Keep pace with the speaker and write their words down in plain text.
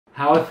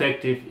How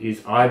effective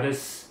is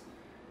IBIS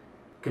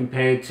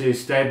compared to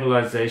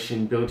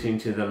stabilization built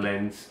into the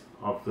lens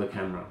of the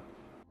camera?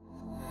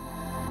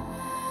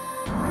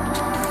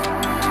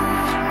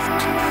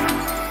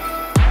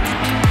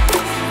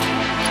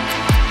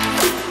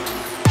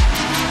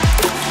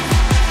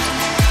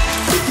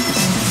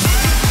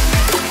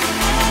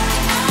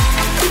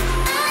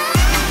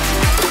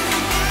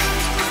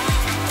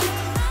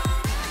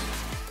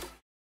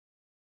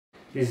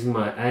 This is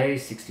my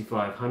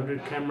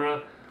A6500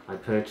 camera. I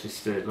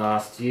purchased it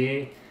last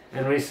year,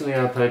 and recently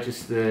I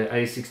purchased the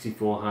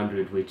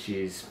A6400, which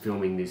is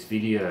filming this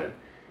video.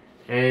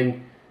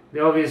 And the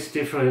obvious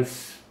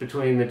difference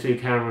between the two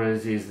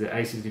cameras is the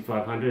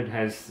A6500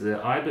 has the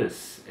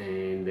IBIS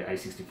and the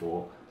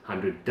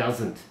A6400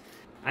 doesn't.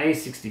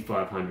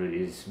 A6500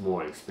 is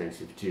more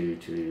expensive due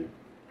to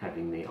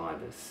having the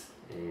IBIS,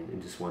 and I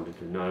just wanted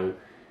to know,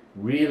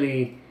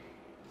 really,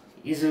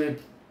 is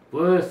it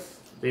worth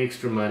the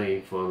extra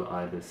money for the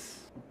IBIS?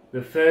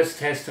 The first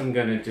test I'm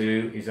going to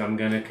do is I'm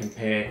going to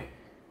compare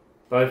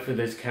both of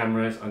these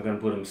cameras. I'm going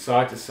to put them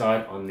side to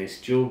side on this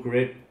dual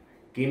grip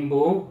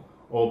gimbal,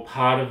 or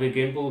part of a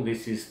gimbal.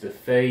 This is the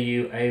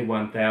Feiyu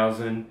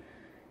A1000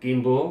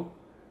 gimbal,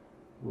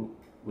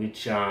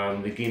 which the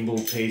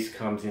gimbal piece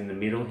comes in the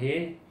middle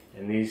here,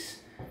 and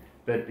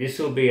but this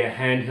will be a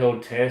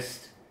handheld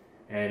test,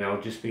 and I'll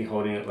just be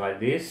holding it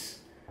like this.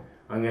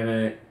 I'm going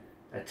to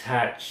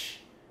attach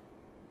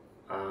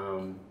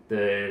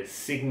the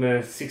Sigma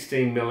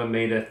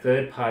 16mm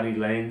third-party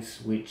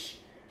lens, which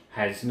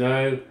has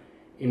no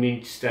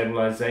image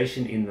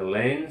stabilization in the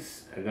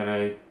lens. It's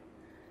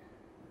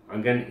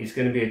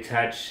going to be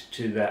attached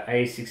to the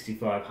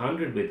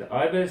A6500 with the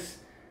IBIS,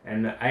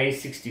 and the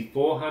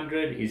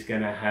A6400 is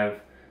going to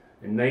have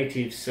a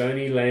native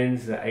Sony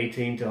lens, the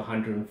 18 to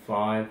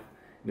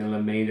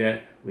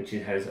 105mm, which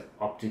it has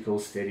optical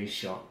steady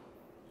shot.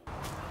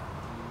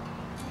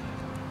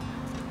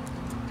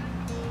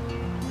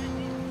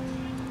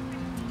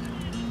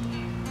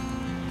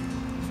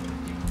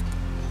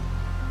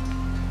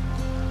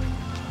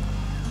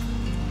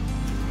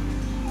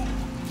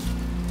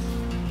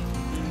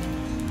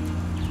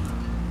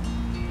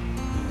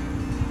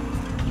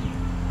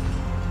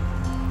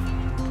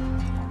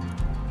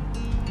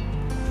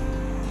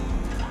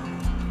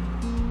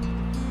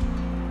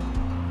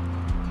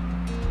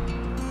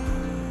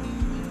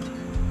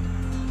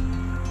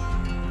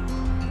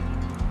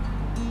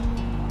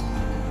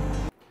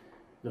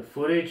 The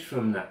footage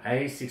from the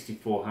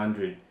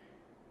A6400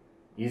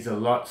 is a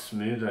lot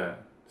smoother,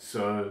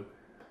 so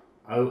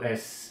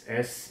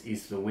OSS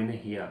is the winner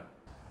here.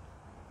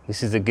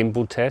 This is the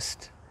gimbal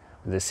test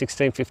with the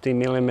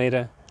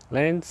 16-50mm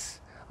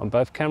lens on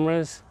both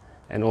cameras,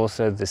 and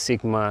also the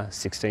Sigma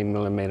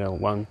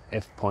 16mm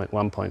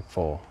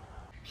f1.1.4.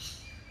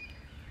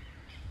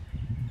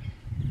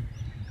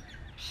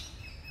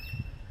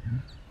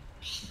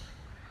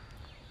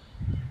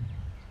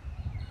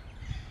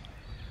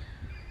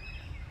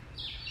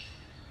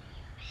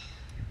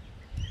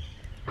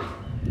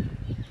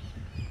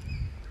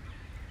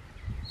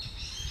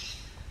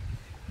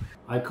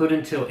 I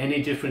couldn't tell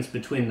any difference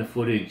between the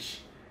footage.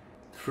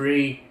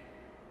 3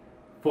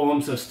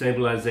 forms of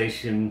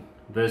stabilization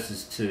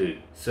versus 2.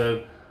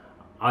 So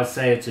I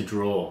say it's a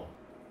draw.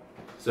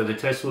 So the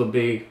test will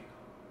be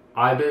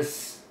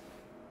IBIS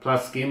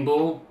plus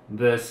gimbal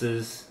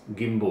versus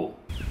gimbal.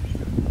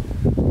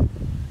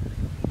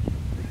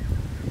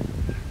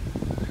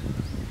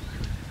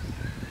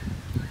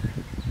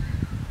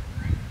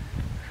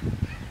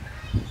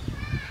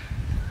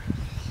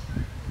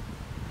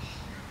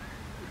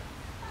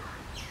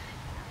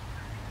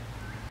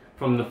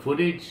 From the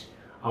footage,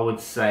 I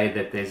would say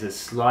that there's a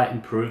slight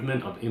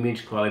improvement of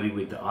image quality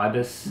with the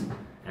IBIS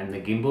and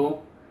the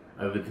gimbal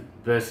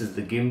versus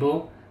the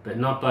gimbal, but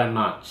not by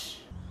much.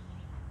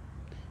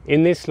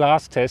 In this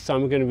last test,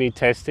 I'm going to be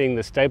testing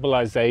the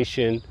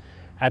stabilization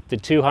at the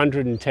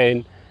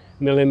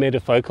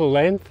 210mm focal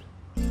length.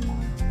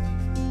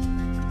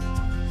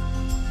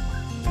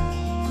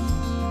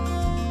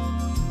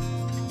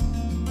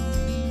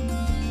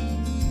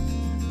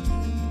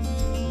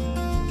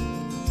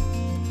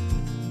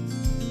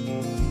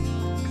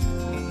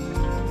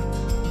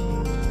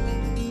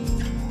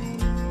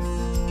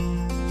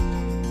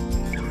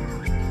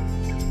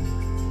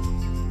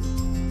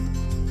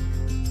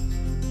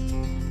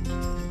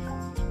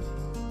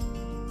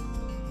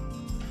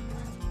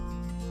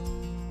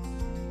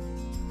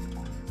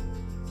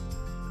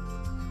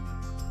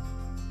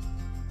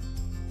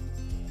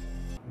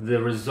 The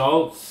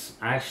results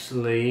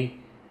actually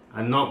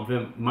are not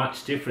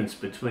much difference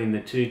between the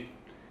two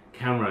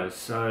cameras,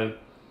 so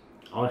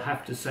I would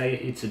have to say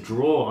it's a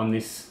draw on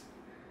this,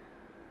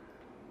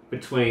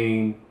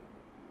 between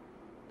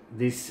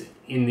this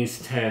in this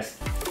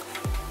test.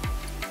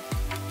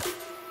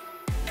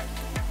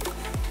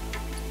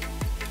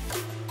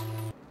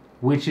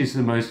 Which is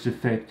the most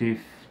effective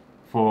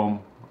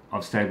form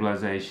of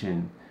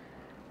stabilization?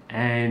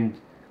 And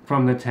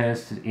from the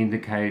test, it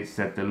indicates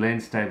that the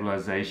lens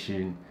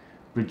stabilization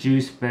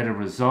produced better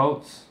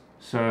results.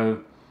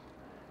 So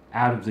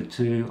out of the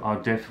two,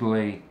 I'll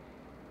definitely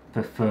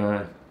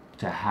prefer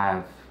to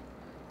have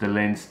the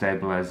lens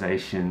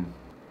stabilization.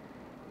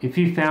 If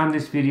you found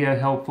this video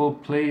helpful,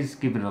 please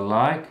give it a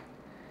like.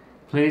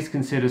 Please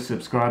consider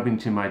subscribing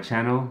to my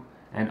channel,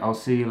 and I'll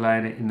see you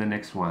later in the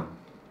next one.